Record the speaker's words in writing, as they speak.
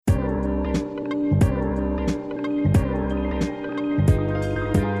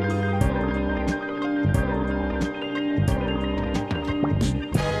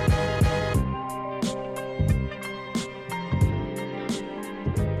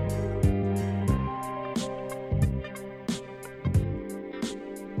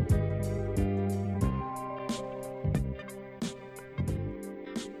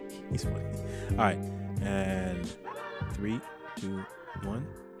All right. And 3, 2, 1.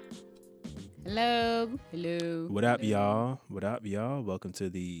 Hello. Hello. What up, y'all? What up, y'all? Welcome to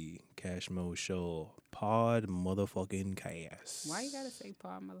the Cash Mo Show pod motherfucking cast. Why you gotta say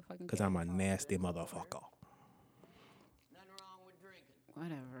pod motherfucking? Because I'm a nasty motherfucker.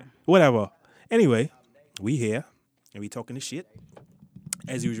 Whatever. Anyway, we here and we talking this shit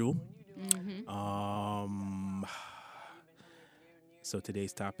as usual. So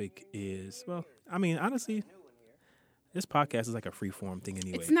today's topic is, well, I mean, honestly, this podcast is like a free form thing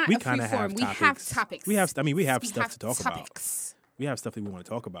anyway. It's not we a free kinda form. We have topics. We have stuff to talk topics. about. We have stuff that we want to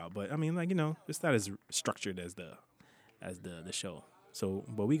talk about, but I mean, like, you know, it's not as structured as the show. So,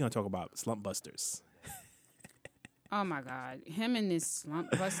 but we're gonna talk about slump busters. Oh my God, him and this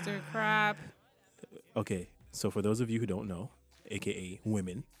slump buster crap. Okay, so for those of you who don't know, aka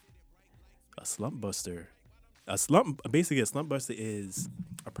women, a slump buster is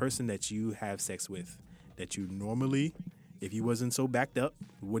a person that you have sex with that you normally, if you wasn't so backed up,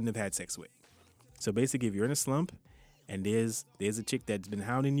 wouldn't have had sex with. So basically, if you're in a slump and there's a chick that's been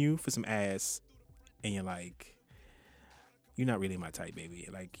hounding you for some ass, and you're like, you're not really my type, baby.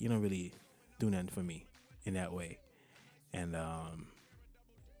 Like, you don't really do nothing for me in that way. And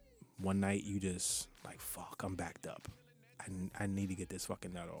one night you just like, fuck, I'm backed up. I need to get this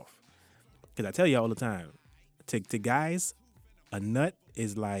fucking nut off. Because I tell you all the time, to guys, a nut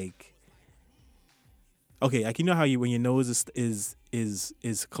is like, okay, like, you know how when your nose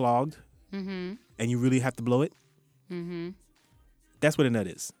is clogged, and you really have to blow it. That's what a nut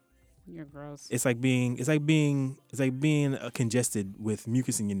is. You're gross. It's like being congested with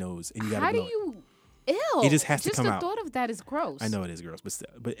mucus in your nose, and you gotta blow it. Ew. It just has to come out. Just the thought of that is gross. I know it is gross,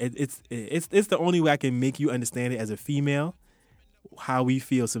 but it's the only way I can make you understand it as a female, how we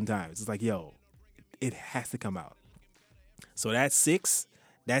feel sometimes. It's like, yo, it has to come out. So that 6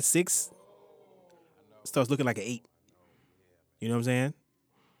 starts looking like an 8. You know what I'm saying?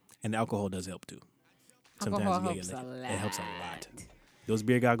 And the alcohol does help too. Alcohol helps a lot. It helps a lot. Those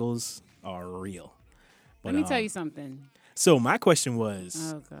beer goggles are real. Let me tell you something. So my question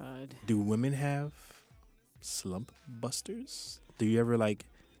was, oh God, do women have slump busters? Do you ever like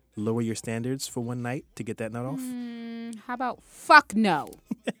lower your standards for one night to get that nut off? How about fuck no?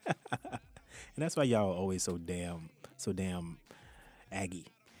 And that's why y'all are always so damn aggy.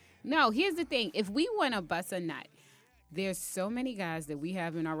 No, here's the thing. If we want to bust a nut, there's so many guys that we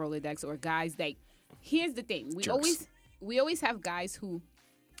have in our Rolodex, or guys that, here's the thing. We always have guys who,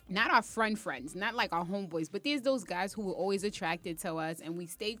 not our friends, not like our homeboys, but there's those guys who were always attracted to us, and we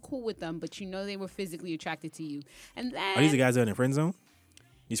stayed cool with them, but you know they were physically attracted to you. And then, are these the guys that are in the friend zone?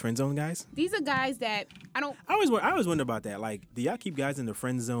 These friend zone guys? These are guys that I always wonder about that. Like, do y'all keep guys in the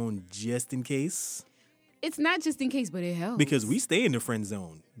friend zone just in case? It's not just in case, but it helps. Because we stay in the friend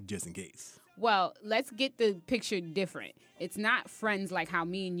zone just in case. Well, let's get the picture different. It's not friends like how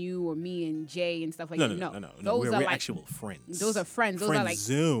me and you or me and Jay and stuff like that. No. Those are like actual friends. Those are friends. Those friend are like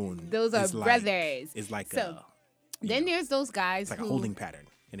zone. Those are brothers. It's like so. Then there's those guys it's like a holding pattern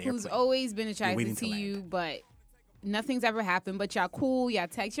in the who's airplane. always been attracted to you, but nothing's ever happened. But y'all cool. Y'all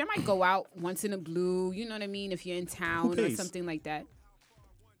text. Y'all might go out once in a blue. You know what I mean? If you're in town or something like that.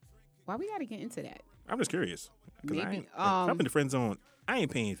 Why we gotta get into that? I'm just curious. Maybe. If I'm in the friend zone, I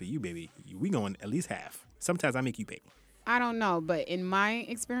ain't paying for you, baby. We going at least half. Sometimes I make you pay. I don't know, but in my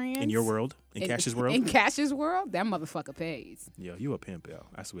experience, in your world, in Cash's world, that motherfucker pays. Yo, you a pimp, yo.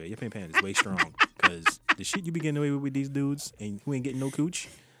 I swear, your pimp hand is way strong. Because the shit you be getting away with these dudes and who ain't getting no cooch.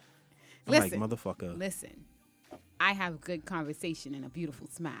 I'm like, motherfucker. Listen, I have good conversation and a beautiful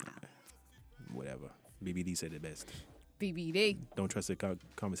smile. Whatever. BBD said it best. BBD. Don't trust a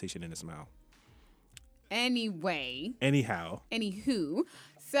conversation in a smile. Anyhow. Anywho.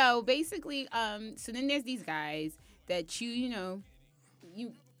 So basically, so then there's these guys that you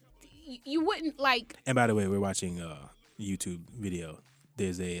wouldn't like. And by the way, we're watching a YouTube video.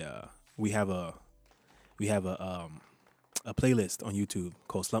 There's we have a playlist on YouTube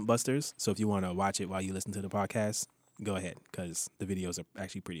called Slump Busters. So if you want to watch it while you listen to the podcast, go ahead, because the videos are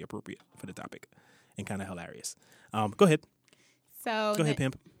actually pretty appropriate for the topic and kind of hilarious. Go ahead. So go ahead,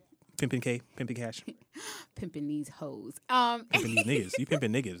 pimp. Pimping K, pimping cash. Pimping these hoes. Pimping these niggas. You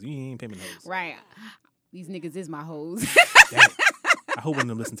pimping niggas. You ain't pimping hoes. Right. These niggas is my hoes. Damn. I hope one of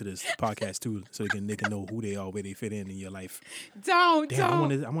them listen to this podcast too, so they can know who they are, where they fit in your life. Don't.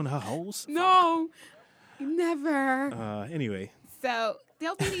 I want her hoes. No. Never. Anyway. So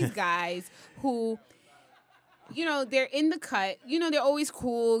there'll be these guys who, they're in the cut. They're always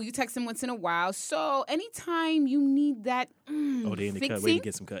cool. You text them once in a while. So anytime you need that they in the cut, waiting to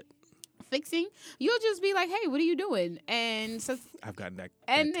get some cut. fixing, you'll just be like, hey, what are you doing? And so I've gotten that.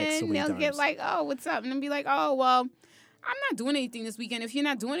 and that text so then many they'll get times. like, oh, what's up? And then be like, oh, well, I'm not doing anything this weekend. If you're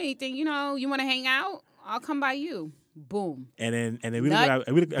not doing anything, you want to hang out, I'll come by you. Boom. And then we look, Nut at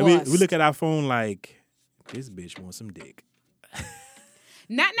our, we look at our phone like, this bitch wants some dick.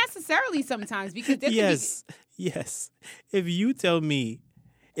 Not necessarily sometimes, because there Yes. If you tell me,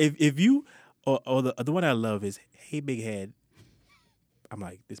 if you or the one I love is, hey big head, I'm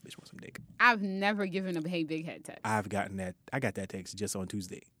like, this bitch wants some dick. I've never given a hey big head text. I've gotten that. I got that text just on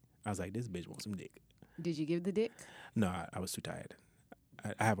Tuesday. I was like, this bitch wants some dick. Did you give the dick? No, I was too tired.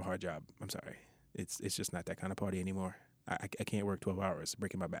 I have a hard job. I'm sorry. It's just not that kind of party anymore. I can't work 12 hours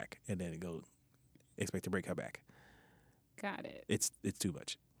breaking my back and then go expect to break her back. Got it. It's too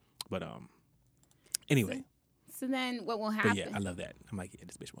much. But anyway. So then what will happen? But yeah, I love that. I'm like, yeah,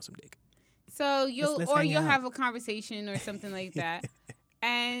 this bitch wants some dick. So let's you'll hang out. have a conversation or something like that.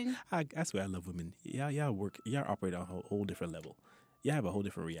 And I swear I love women. Y'all operate on a whole different level. Y'all have a whole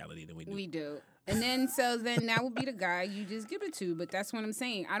different reality than we do. we do. And then that would be the guy you just give it to. But that's what I'm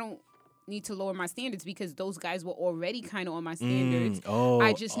saying. I don't need to lower my standards because those guys were already kind of on my standards.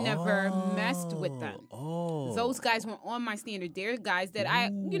 I just never messed with them. Those guys were on my standard. They're guys that I,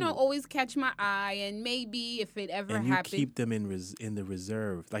 always catch my eye, and maybe if it ever and you happened, keep them in the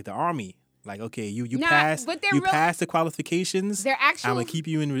reserve, like the army. Like, okay, you Nah, pass but they're you real- pass the qualifications. They're actual. I'm gonna keep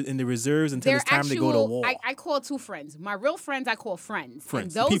you in the reserves until They're it's time to go to war. I call two friends. My real friends I call friends.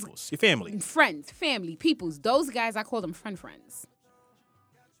 Friends, And those peoples, your family. friends, family, peoples. Those guys I call them friends.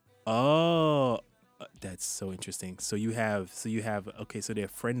 Oh, that's so interesting. So you have okay, so they're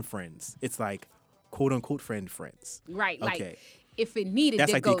friends. It's like quote unquote friends. Right. Okay. Like if it needed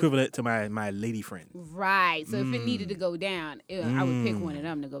That's to like go the equivalent to my lady friend. right. So if it needed to go down, I would pick one of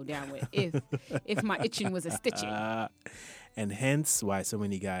them to go down with. If my itching was a stitching. And hence why so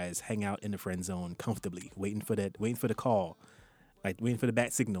many guys hang out in the friend zone comfortably, waiting for the call, like waiting for the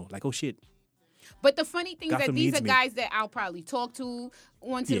bat signal. Like, oh shit. But the funny thing is that Gotham these needs are me. guys that I'll probably talk to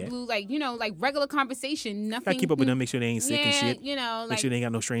onto Yeah. the blue, like like regular conversation. Nothing. Gotta keep up with them, make sure they ain't sick and shit. make Make sure they ain't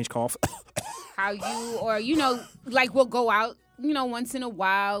got no strange cough. how you or like we'll go out, once in a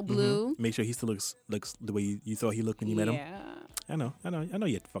while, blue. Make sure he still looks the way you thought he looked when you met him. Yeah. I know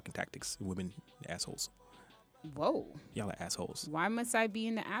your fucking tactics, women, assholes. Whoa. Y'all are assholes. Why must I be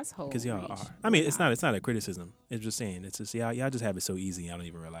in the asshole? Because y'all range? are. I mean, it's not a criticism. It's just saying. It's just y'all just have it so easy. Y'all don't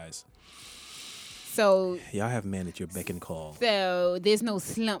even realize. So Y'all have men at your beck and call. there's no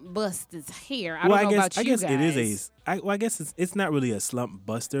slump busters here. I don't know about you guys. I guess it's not really a slump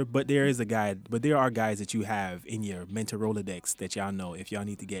buster, but there are guys that you have in your mental Rolodex that y'all know if y'all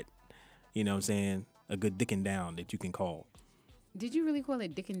need to get, you know what I'm saying, a good dicking down that you can call. Did you really call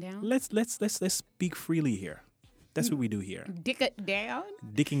it dicking down? Let's speak freely here. That's what we do here. Dick it down?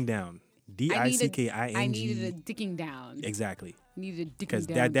 Dicking down. DICKING. I needed a dicking down. Exactly. Needed a dicking Because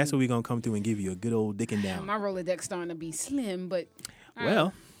down. that's what we're gonna come through and give you, a good old dicking down. My Rolodex starting to be slim, but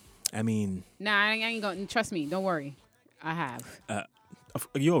Well, I mean, nah, I ain't gonna. Trust me, don't worry. I have.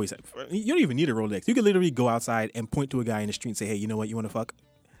 you always you don't even need a Rolex. You can literally go outside and point to a guy in the street and say, "Hey, you know what? You want to fuck?"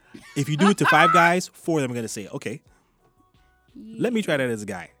 If you do it to 5 guys, 4 of them are gonna say, "Okay, let me try that as a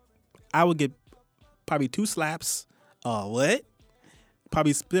guy." I would get probably 2 slaps. What?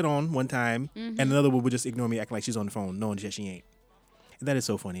 Probably spit on one time, and another one would just ignore me, acting like she's on the phone, knowing that she ain't. And that is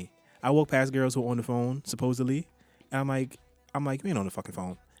so funny. I walk past girls who are on the phone, supposedly, and I'm like, you ain't on the fucking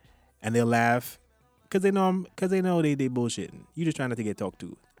phone, and they'll laugh because they know they bullshitting. You just trying not to get talked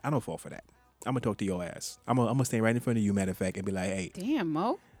to. I don't fall for that. I'm gonna talk to your ass. I'm gonna stand right in front of you, matter of fact, and be like, hey, Damn,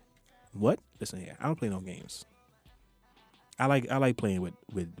 Mo. what? Listen here, I don't play no games. I like playing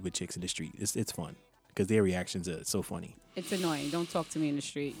with chicks in the street. It's fun because their reactions are so funny. It's annoying. Don't talk to me in the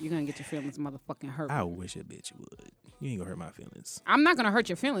street. You're gonna get your feelings motherfucking hurt. I wish a bitch would. You ain't gonna hurt my feelings. I'm not gonna hurt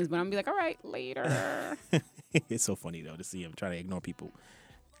your feelings, but I'm gonna be like, all right, later. It's so funny though to see him try to ignore people.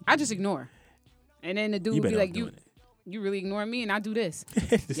 I just ignore, and then the dude You will be better like, off you doing it. you really ignoring me, and I do this.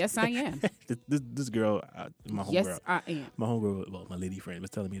 Yes, I am. This girl, my homegirl. Yes, I am. My homegirl, well, my lady friend was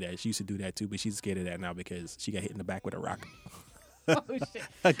telling me that she used to do that too, but she's scared of that now because she got hit in the back with a rock. Oh shit.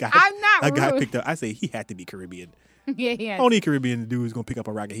 A guy, I'm not a guy rude. picked up. I say he had to be Caribbean. Yeah, yeah. Only Caribbean dude is gonna pick up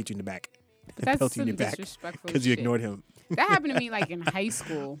a rock and hit you in the back, But that's pelt you in some your back disrespectful because you shit. ignored him. That happened to me like in high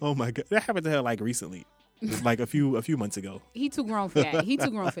school. Oh my god, that happened to her like recently, like a few months ago. He too grown for that. He too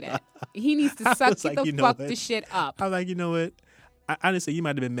grown for that. He needs to I suck was like, the you know fuck what? the shit up. I'm like, you know what? I honestly, you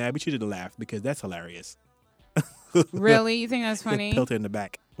might have been mad, but you should have laughed because that's hilarious. Really? You think that's funny? Pelt her in the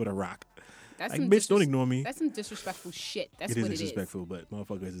back with a rock. That's Like, some bitch, don't ignore me. That's some disrespectful shit. That's It is what disrespectful, but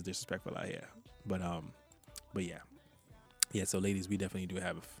motherfuckers is disrespectful out here. But yeah. So ladies, we definitely do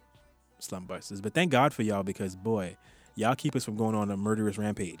have slump busters. But thank God for y'all because, boy, y'all keep us from going on a murderous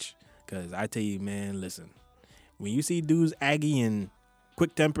rampage. Because I tell you, man, listen, when you see dudes aggy and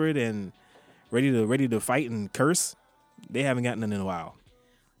quick-tempered and ready to fight and curse, they haven't gotten none in a while.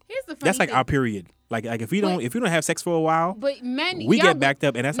 Here's the funny That's like thing. our period. Like if we don't have sex for a while, But men, we y'all get backed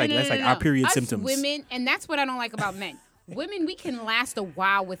up, and that's like our period Us symptoms. Women, and that's what I don't like about men. Women, we can last a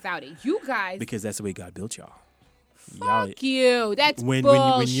while without it. You guys, Because that's the way God built y'all. fuck you. That's when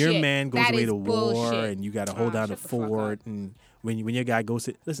bullshit. your man goes That away is to war bullshit. and you got to hold down the shut the fuck fort, up. and when your guy goes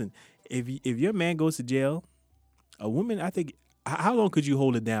to listen, if your man goes to jail, a woman, I think, how long could you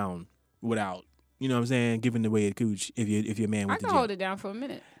hold it down without, you know what I'm saying, giving away a cooch if your man I went to can jail? hold it down for a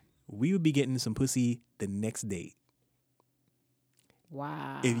minute. We would be getting some pussy the next day.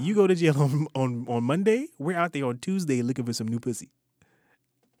 Wow. If you go to jail on Monday, we're out there on Tuesday looking for some new pussy.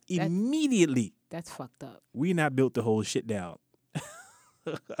 Immediately. That's fucked up. We not built to hold shit down.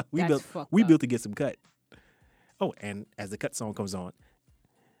 we That's fucked built up. to get some cut. Oh, and as the cut song comes on,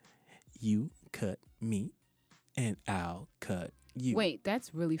 you cut me and I'll cut you. Wait,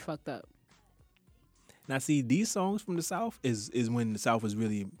 that's really fucked up. Now see, these songs from the South is when the South was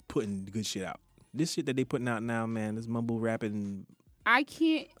really putting good shit out. This shit that they putting out now, man, this mumble rapping, I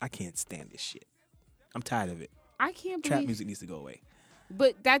can't stand this shit. I'm tired of it. I can't Trap believe. music needs to go away.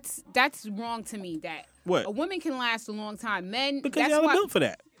 But that's wrong to me. That What? a woman can last a long time. Men, Because that's y'all are why. built for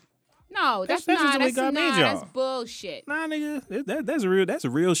that. No, That's that's just not. the way That's God made not. y'all. That's bullshit. Nah, nigga, that's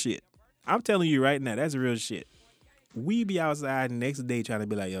real shit. I'm telling you right now, that's real shit. We be outside the next day trying to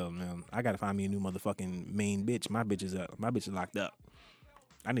be like, yo, man, I gotta find me a new motherfucking main bitch. My bitch is locked up.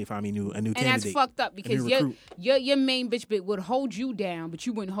 I need to find me a new And candidate. that's fucked up because new recruit. your main bitch would hold you down, but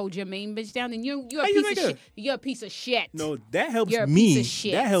you wouldn't hold your main bitch down. Then you're a How you piece of nigga? shit. You're a piece of shit. No, that helps You're a me. piece of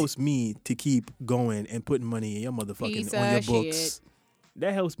shit. That helps me to keep going and putting money in your motherfucking Piece on your of books. shit.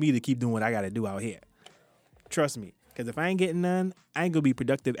 That helps me to keep doing what I gotta do out here. Trust me, because if I ain't getting none, I ain't gonna be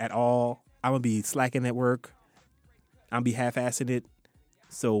productive at all. I'm gonna be slacking at work. I'm gonna be half-assing it.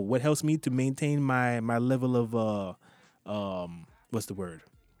 So what helps me to maintain my level of what's the word?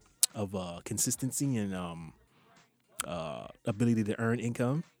 Of consistency and ability to earn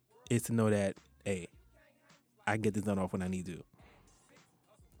income is to know that, hey, I can get this done off when I need to.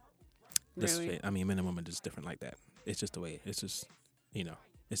 Really? I mean, men and women are just different like that. It's just the way. It's just,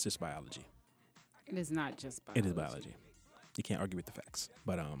 it's just biology. It is not just biology. It is biology. You can't argue with the facts.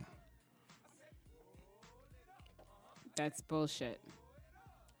 But That's bullshit.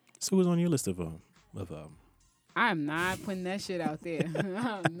 so who's on your list of I'm not putting that shit out there.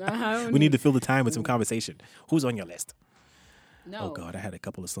 I'm not. we need to fill the time with some conversation. Who's on your list? No. Oh God, I had a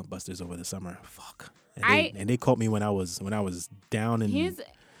couple of slump busters over the summer. Fuck. And they caught me when I was down and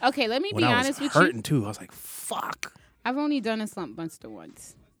Okay, let me when be I was honest with hurting you. too. I was like, fuck. I've only done a slump buster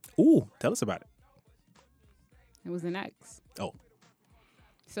once. Ooh, tell us about it. It was an ex. Oh.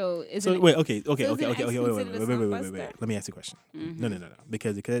 So is So it wait, okay, so is an ex wait. considered a slump buster? Let me ask you a question. Mm-hmm. No.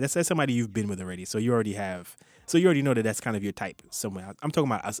 Because that's somebody you've been with already. So you already know that that's kind of your type. So I'm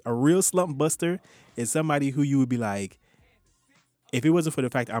talking about a real slump buster is somebody who you would be like, if it wasn't for the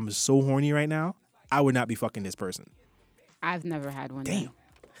fact I'm so horny right now, I would not be fucking this person. I've never had one. Damn.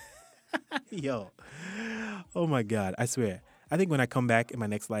 Yo. Oh my God. I swear. I think when I come back in my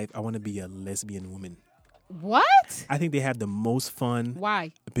next life, I want to be a lesbian woman. What? I think they have the most fun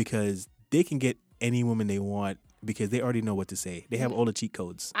Why? because they can get any woman they want because they already know what to say. They have all the cheat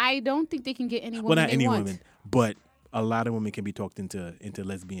codes. I don't think they can get any woman Well, not they any want. woman, but a lot of women can be talked into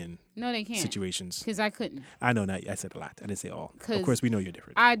lesbian No, they can't. situations. Because I couldn't. I know, not I said a lot. I didn't say all. Of 'Cause course, we know you're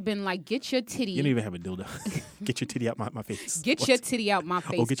different. I'd been like, get your titty. You don't even have a dildo. Get your titty out my face. Get What? your titty out my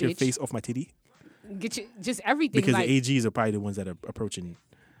face. Oh, get your bitch. face off my titty. Get your just everything. Because like, the AGs are probably the ones that are approaching.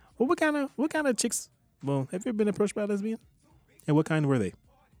 Well, what kind of chicks? Well, have you ever been approached by a lesbian? And what kind were they?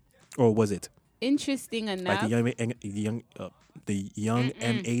 Or was it interesting enough. like the young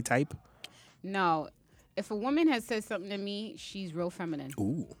MA type? No, if a woman has said something to me, she's real feminine.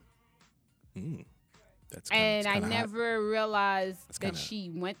 Ooh, that's And I hot. never realized That's that kinda- she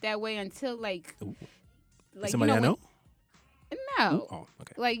went that way until like Somebody I know. No. Oh,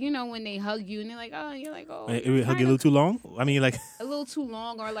 okay. Like, when they hug you and they're like, oh, you're like, oh, It would hug you a little too long. I mean, like a little too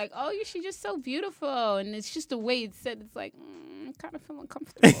long, or like, oh, she's just so beautiful, and it's just the way it's said. It's like, I kind of feel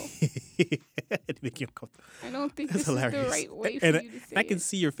uncomfortable. it make you uncomfortable. I don't think That's this hilarious. is the right way for And you to say I can it.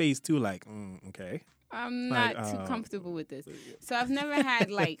 see your face too. Like, okay. I'm like, not too comfortable with this. So I've never had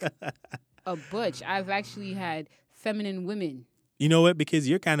like a butch. I've actually had feminine women. You know what? Because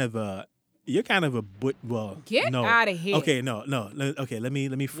you're kind of a well. Get no. outta here. Okay, no. Okay, let me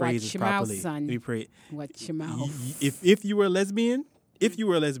phrase Watch this your mouth, properly. son. Let me pray. Watch your mouth. If you were a lesbian, if you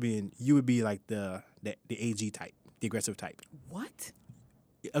were a lesbian, you would be like the AG type, the aggressive type. What?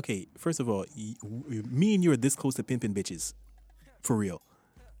 Okay, first of all, me and you are this close to pimping bitches, for real.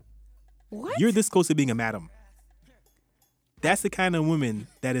 What? You're this close to being a madam. That's the kind of woman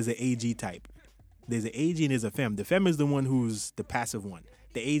that is an AG type. There's an AG and there's a femme. The femme is the one who's the passive one.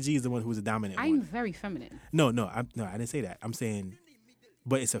 The AG is the one who's the dominant I'm one. very feminine. No, I didn't say that. I'm saying,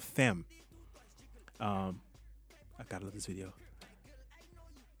 but it's a femme. I gotta love this video.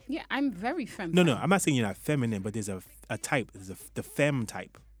 Yeah, I'm very feminine. No, I'm not saying you're not feminine, but there's a type. There's the femme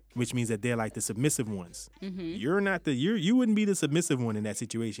type, which means that they're like the submissive ones. Mm-hmm. You're not you wouldn't be the submissive one in that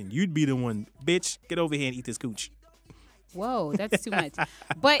situation. You'd be the one, bitch, get over here and eat this cooch. Whoa, that's too much.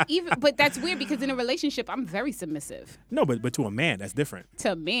 But that's weird because in a relationship, I'm very submissive. No, but to a man, that's different.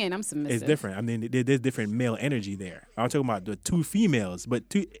 To a man, I'm submissive. It's different. I mean, there's different male energy there. I'm talking about the two females, but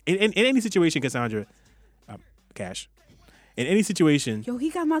in any situation, Cassandra, Cash, in any situation. Yo, he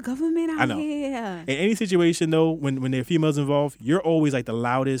got my government out I know. here. In any situation, though, when there are females involved, you're always like the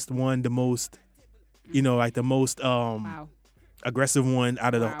loudest one, the most, like the most Wow. aggressive one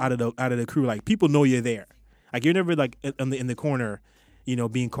out of the crew. Like people know you're there. Like you're never like in the corner,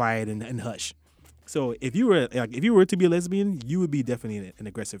 being quiet and hush. So if you were to be a lesbian, you would be definitely an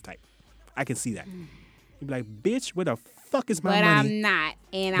aggressive type. I can see that. You'd be like, bitch, where the fuck is my but money? I'm not,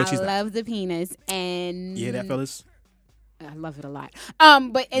 and But I she's not. love the penis, and You hear that, fellas? I love it a lot.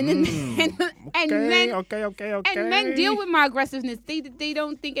 But and then and then Okay. and men deal with my aggressiveness. They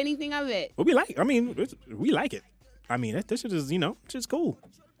don't think anything of it. Well, we like it. I mean, this shit is, just cool.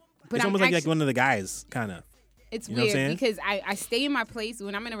 But It's I'm almost like actually- one of the guys, kind of. It's You know what I'm weird saying? because I stay in my place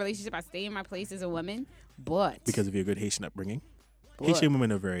when I'm in a relationship. I stay in my place as a woman, but Because of your good Haitian upbringing. But-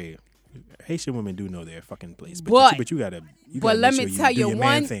 Haitian women do know their fucking place. But- you gotta But let make me sure tell do you your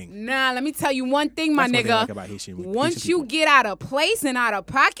man one thing. let me tell you one thing, my That's one thing I nigga. like about Haitian Once you people. get out of place and out of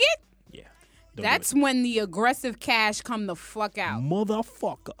pocket, Yeah. Don't do that's it. when the aggressive cash come the fuck out,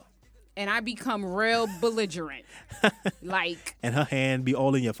 Motherfucker. and I become real belligerent. like And her hand be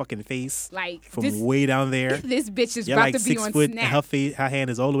all in your fucking face from this, way down there. this bitch is You're about like to be 6 on foot snap. and her hand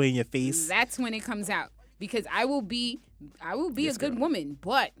is all the way in your face. That's when it comes out because I will be Yes, a good girl. woman,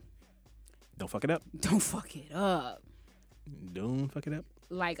 but Don't fuck it up. don't fuck it up. Don't fuck it up.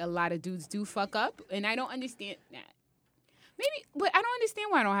 Like a lot of dudes do fuck up, and I don't understand that. Maybe, but I don't understand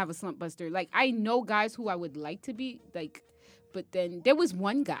why I don't have a slump buster. Like I know guys who I would like to be like, but then there was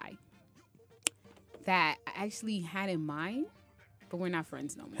one guy that I actually had in mind, but we're not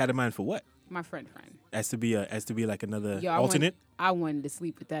friends no more. Had in mind for what? My friend. As to be like another Yo, alternate. I wanted to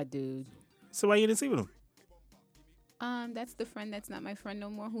sleep with that dude. So why you didn't sleep with him? That's the friend that's not my friend no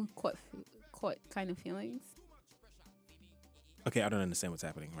more who caught kind of feelings. Okay, I don't understand what's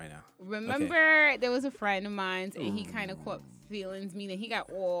happening right now. Remember, there was a friend of mine, and he kind of caught feelings, meaning he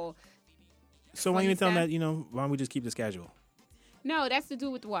got all. So why you didn't tell him stuff. that, why don't we just keep this casual? No, that's to do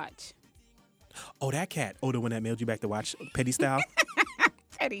with the watch. Oh, that cat. Oh, the one that mailed you back the watch. Petty style?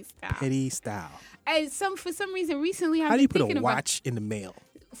 Petty style. Petty style. And for some reason, recently I've How do you been put a thinking about. watch in the mail?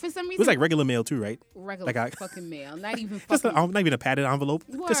 For some It reason, was like regular mail too, right? regular like fucking mail, not even Just fucking. not even a padded envelope.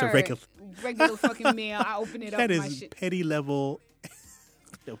 Just a Word. regular. fucking mail. I open it up. That My is shit. petty level.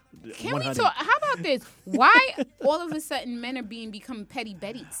 Can 100. we talk? How about this? Why all of a sudden men are become petty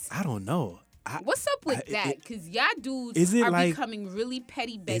betties? I don't know. What's up with I- that? it- Because y'all dudes Is it are like- becoming really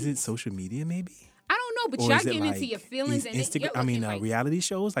petty betties. Is it social media maybe? I don't know, but Or y'all is it getting into like your feelings and Instagram? you're I mean, looking like, reality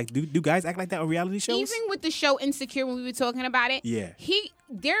shows. Like, do guys act like that on reality shows? even with the show Insecure when we were talking about it. Yeah.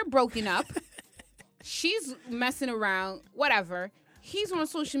 They're broken up. She's messing around. Whatever. He's on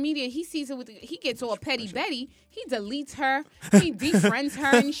social media. He sees her he gets all petty Betty. He deletes her. He defriends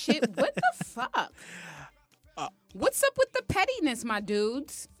her and shit. What the fuck? What's up with the pettiness, my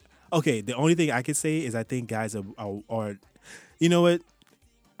dudes? Okay, the only thing I can say is I think guys are you know what?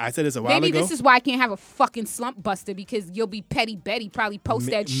 I said this a while Maybe ago. this is why I can't have a fucking slump buster because you'll be petty Betty. Probably post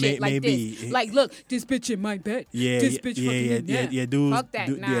that shit like maybe. this. Like, look, this bitch in my bed. This bitch fucking in there. yeah. Dudes, Fuck that.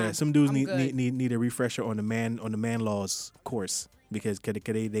 Nah, yeah, some dudes I'm good. need a refresher on the man laws course because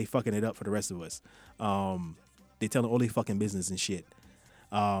they fucking it up for the rest of us. They telling all they fucking business and shit.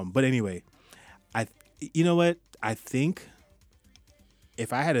 But anyway, you know what? I think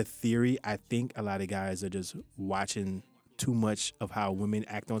if I had a theory, I think a lot of guys are just watching too much of how women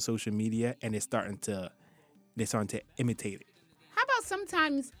act on social media, and they're starting to imitate it. How about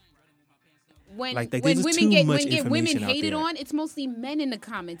sometimes when Like, there's when just women too get much women information out hated there. on, it's mostly men in the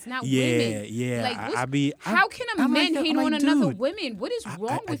comments, not Yeah, women. yeah. Like, how can a I'm man like, hate I'm on like, another dude, woman? What is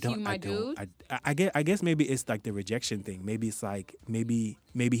wrong with you, don't- my don't. dude? I guess maybe it's like the rejection thing. Maybe it's like maybe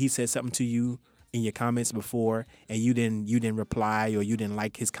he said something to you in your comments before, and you didn't reply or you didn't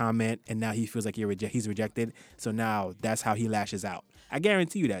like his comment, and now he feels like he's rejected. So now that's how he lashes out. I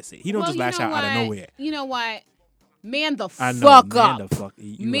guarantee you that's it. He don't just lash out of nowhere. You know what? Man the I know, fuck man up. the fuck.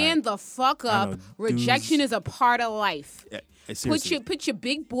 Man right. the fuck up. Rejection is a part of life. Put your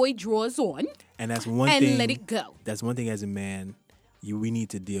big boy drawers on. And that's one and thing. Let it go. That's one thing as a man we need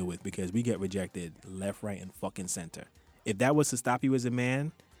to deal with, because we get rejected left, right, and fucking center. If that was to stop you as a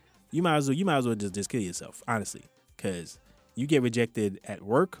man, you might as well just kill yourself, honestly. Because you get rejected at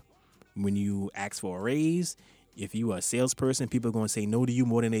work, when you ask for a raise. If you are a salesperson, people are gonna say no to you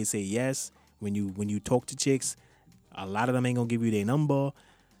more than they say yes. When you talk to chicks, a lot of them ain't gonna give you their number.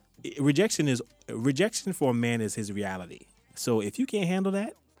 Rejection for a man is his reality. So if you can't handle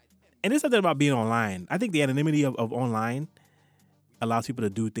that, and there's something about being online. I think the anonymity of online allows people to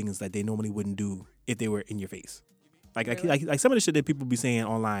do things that they normally wouldn't do if they were in your face. Like some of the shit that people be saying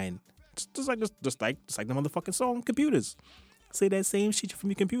online, just like the motherfucking song Computers. Say that same shit from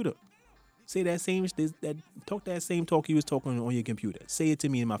your computer. Say that same talk you was talking on your computer. Say it to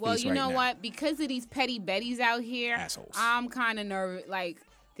me in my face right now. Well, you know what? Because of these petty betties out here, assholes. I'm kind of nervous. Like,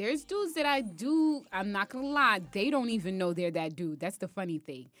 there's dudes that I'm not going to lie, they don't even know they're that dude. That's the funny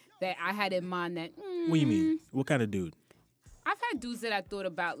thing that I had in mind that... What do you mean? What kind of dude? I've had dudes that I thought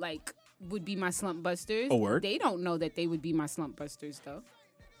about, like, would be my slump busters. Oh, word? They don't know that they would be my slump busters, though.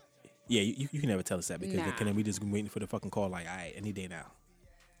 Yeah, you can never tell us that, because then we just waiting for the fucking call like, all right, any day now.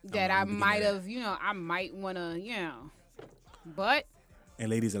 That I might have, I might want to, but.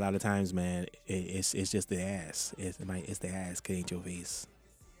 And ladies, a lot of times, man, it's just the ass. It's the ass, it ain't your face.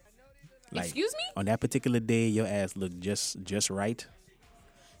 Like, excuse me? On that particular day, your ass looked just right.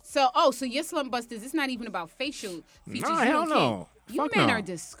 So your slump busters, it's not even about facial features. No, hell no. You men are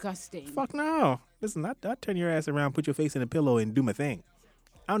disgusting. Fuck no. Listen, I turn your ass around, put your face in a pillow, and do my thing.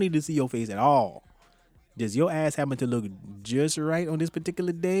 I don't need to see your face at all. Does your ass happen to look just right on this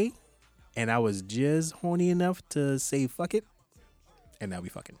particular day? And I was just horny enough to say fuck it? And now we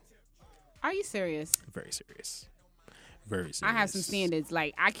fucking. Are you serious? Very serious. Very serious. I have some standards.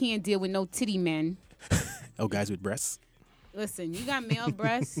 Like, I can't deal with no titty men. Oh, guys with breasts? Listen, you got male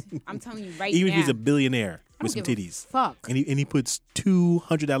breasts. I'm telling you right now. Even if he's a billionaire with some titties. Fuck. And he puts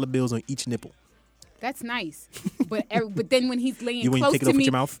 $200 bills on each nipple. That's nice, but then when he's laying when close you take it to off me, with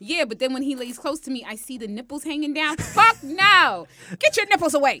your mouth? Yeah, but then when he lays close to me, I see the nipples hanging down. Fuck no! Get your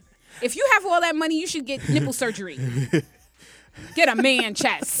nipples away. If you have all that money, you should get nipple surgery. Get a man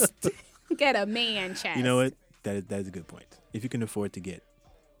chest. Get a man chest. You know what? That is a good point. If you can afford to get,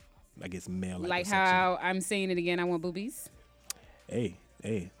 I guess, male like how I'm saying it again, I want boobies. Hey,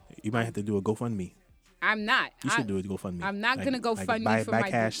 you might have to do a GoFundMe. I'm not. You should do a GoFundMe. I'm not gonna go fund me for buy my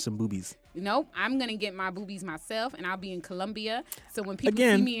cash some boobies. Nope, I'm gonna get my boobies myself, and I'll be in Colombia. So when people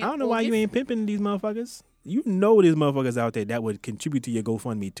Again, see me, I don't know why you ain't pimping these motherfuckers. You know there's motherfuckers out there that would contribute to your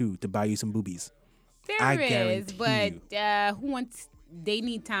GoFundMe too to buy you some boobies. There is, but who wants? They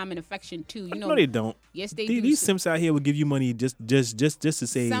need time and affection too. You know, no, they don't. Yes, they do. These simps out here will give you money just to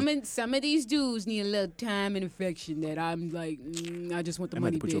say. Some of these dudes need a little time and affection. That I'm like, I just want the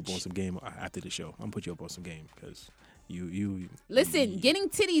money. I'm gonna put bitch. you up on some game after the show. I'm gonna put you up on some game because you. Listen, getting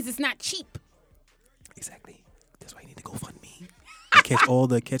titties is not cheap. Exactly. That's why you need to GoFundMe.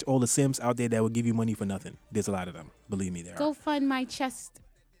 catch all the simps out there that will give you money for nothing. There's a lot of them. Believe me, there are. Go fund my chest.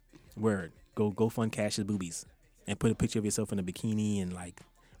 Word. Go fund Cash's boobies. And put a picture of yourself in a bikini and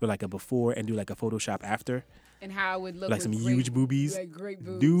with a before and do a Photoshop after. And how it would look like some huge boobies. Like great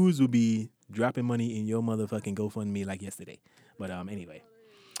boobs. Dudes will be dropping money in your motherfucking GoFundMe like yesterday. But anyway.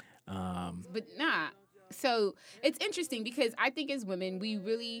 But nah. So it's interesting because I think as women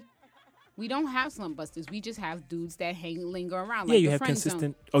we don't have slump busters. We just have dudes that linger around. Yeah, you have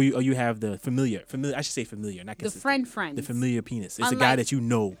consistent. Zone. You have the familiar. I should say familiar, not consistent. The friends. The familiar penis. It's a guy that you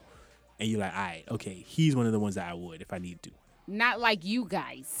know. And you're like, all right, okay, he's one of the ones that I would if I need to. Not like you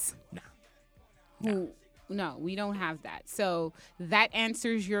guys. Nah. No, we don't have that. So that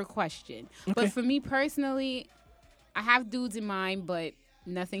answers your question. Okay. But for me personally, I have dudes in mind, but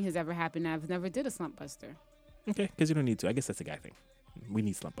nothing has ever happened. I've never did a slump buster. Okay, because you don't need to. I guess that's a guy thing. We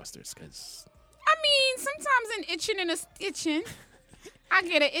need slump busters because... I mean, sometimes an itching and a stitching. I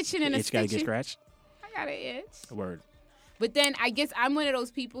get an itching and a stitching. Itch gotta get scratched? I got an itch. A word. But then I guess I'm one of those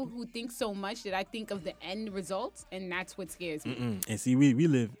people who think so much that I think of the end results, and that's what scares me. And see, we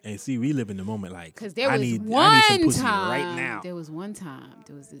live in the moment, like because there was I need some pussy right now. There was one time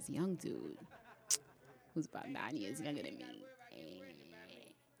there was this young dude who's about 9 years younger than me,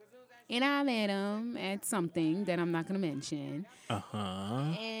 and I met him at something that I'm not gonna mention.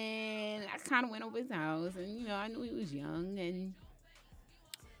 And I kind of went over his house, and I knew he was young, and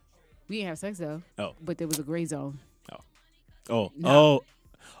We didn't have sex though. Oh. But there was a gray zone.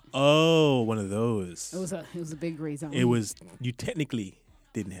 Oh, one of those. It was a big gray zone. It was, you technically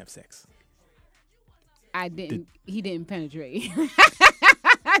didn't have sex. I didn't. He didn't penetrate.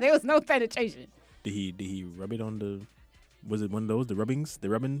 There was no penetration. Did he rub it on the? Was it one of those the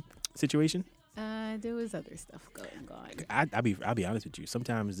rubbing situation? There was other stuff going on. I'll be honest with you.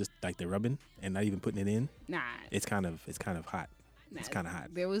 Sometimes just like the rubbing and not even putting it in. Nah. It's kind of hot. It's kind of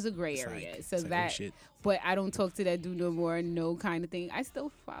hot. There was a gray area, like, so it's that. Like, oh, shit. But I don't talk to that dude no more. No kind of thing. I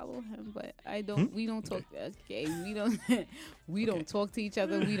still follow him, but I don't. We don't talk. Okay, we don't. We don't talk to each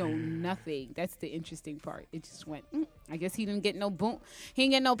other. We don't nothing. That's the interesting part. It just went. I guess he didn't get no boom. He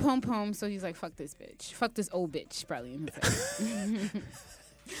didn't get no pom pom. So he's like, "Fuck this bitch. Fuck this old bitch." Probably in his head.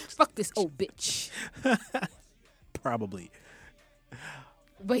 Fuck this old bitch. Probably.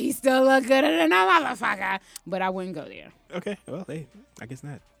 But he still look good than a motherfucker. But I wouldn't go there. Okay. Well, hey, I guess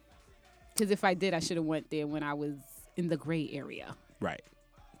not. Because if I did, I should have went there when I was in the gray area. Right.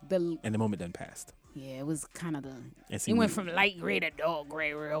 And the moment done passed. Yeah, it was kind of the. It went from light gray to dark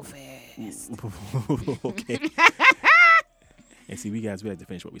gray real fast. Okay. And see, we like to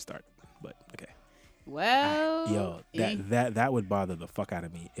finish what we start, but okay. Well, that would bother the fuck out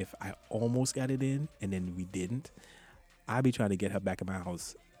of me if I almost got it in and then we didn't. I'd be trying to get her back in my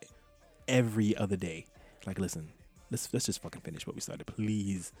house every other day. Like, listen, let's just fucking finish what we started,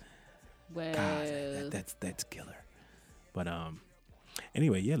 please. Well, God, that's killer. But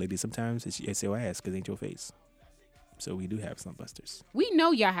anyway, yeah, ladies, sometimes it's your ass because it ain't your face. So we do have slump busters. We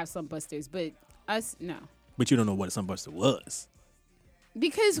know y'all have slump busters, but us no. But you don't know what a slump buster was.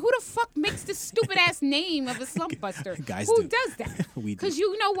 Because who the fuck makes this stupid ass name of a slump buster? Guys who do. does that? We do. Because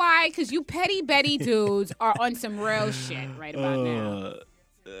you know why? Because you petty Betty dudes are on some real shit right about now.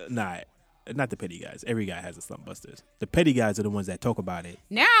 Nah, not the petty guys. Every guy has a slump busters. The petty guys are the ones that talk about it.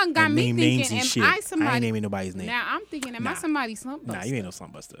 Now got and me name names thinking, and am shit. I somebody? I ain't naming nobody's name. Now I'm thinking, am I somebody's slump buster? Nah, you ain't no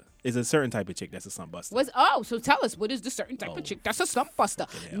slump buster. It's a certain type of chick that's a slump buster. So tell us, what is the certain type of chick that's a slump buster?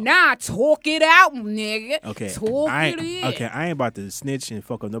 hell. Nah, talk it out, nigga. Okay. Talk it in. Okay, I ain't about to snitch and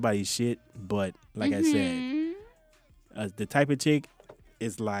fuck up nobody's shit, but like I said, the type of chick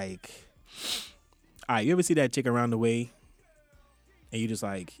is like, all right, you ever see that chick around the way and you just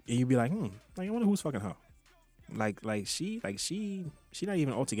like, and you be like, like, I wonder who's fucking her. Like she not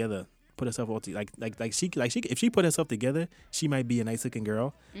even all together. Put herself all together. Like she if she put herself together, she might be a nice looking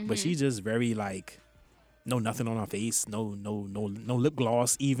girl, but she's just very like, nothing on her face, no lip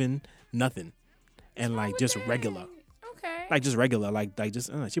gloss, even nothing, and like just regular. Okay. Like just regular, like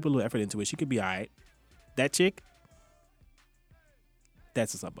just she put a little effort into it. She could be alright. That chick,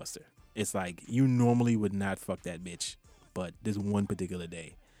 that's a slump buster. It's like you normally would not fuck that bitch, but this one particular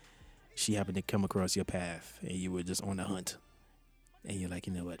day, she happened to come across your path, and you were just on the hunt, and you're like,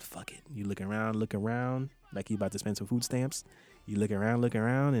 you know what, fuck it. You look around, like you about to spend some food stamps. You look around,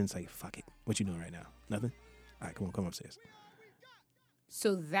 and it's like, fuck it. What you doing right now? Nothing. All right, come upstairs.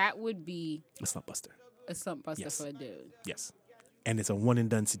 So that would be a slump buster. A slump buster Yes. for a dude. Yes. And it's a one and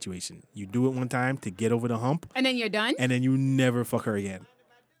done situation. You do it one time to get over the hump. And then you're done? And then you never fuck her again.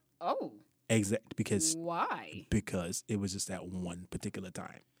 Oh. Exact. Because why? Because it was just that one particular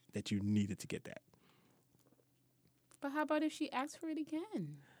time that you needed to get that. But how about if she asks for it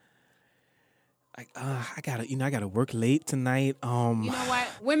again? I gotta work late tonight. You know what?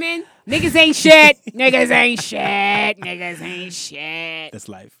 Women, niggas ain't shit. Niggas ain't shit. Niggas ain't shit. That's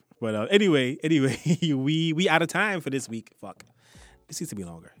life. But anyway, we out of time for this week. Fuck. This needs to be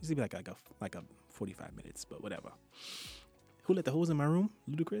longer. This needs to be like a 45 minutes, but whatever. Who let the hoes in my room?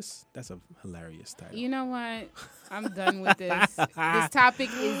 Ludacris? That's a hilarious title. You know what? I'm done with this. This topic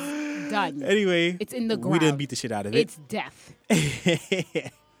is done. Anyway. It's in the ground. We didn't beat the shit out of it. It's death.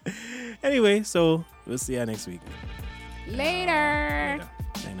 Anyway, so we'll see y'all next week. Later. And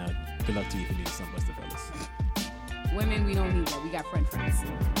good luck to you if you need some buster, fellas. Women, we don't need that. We got friends.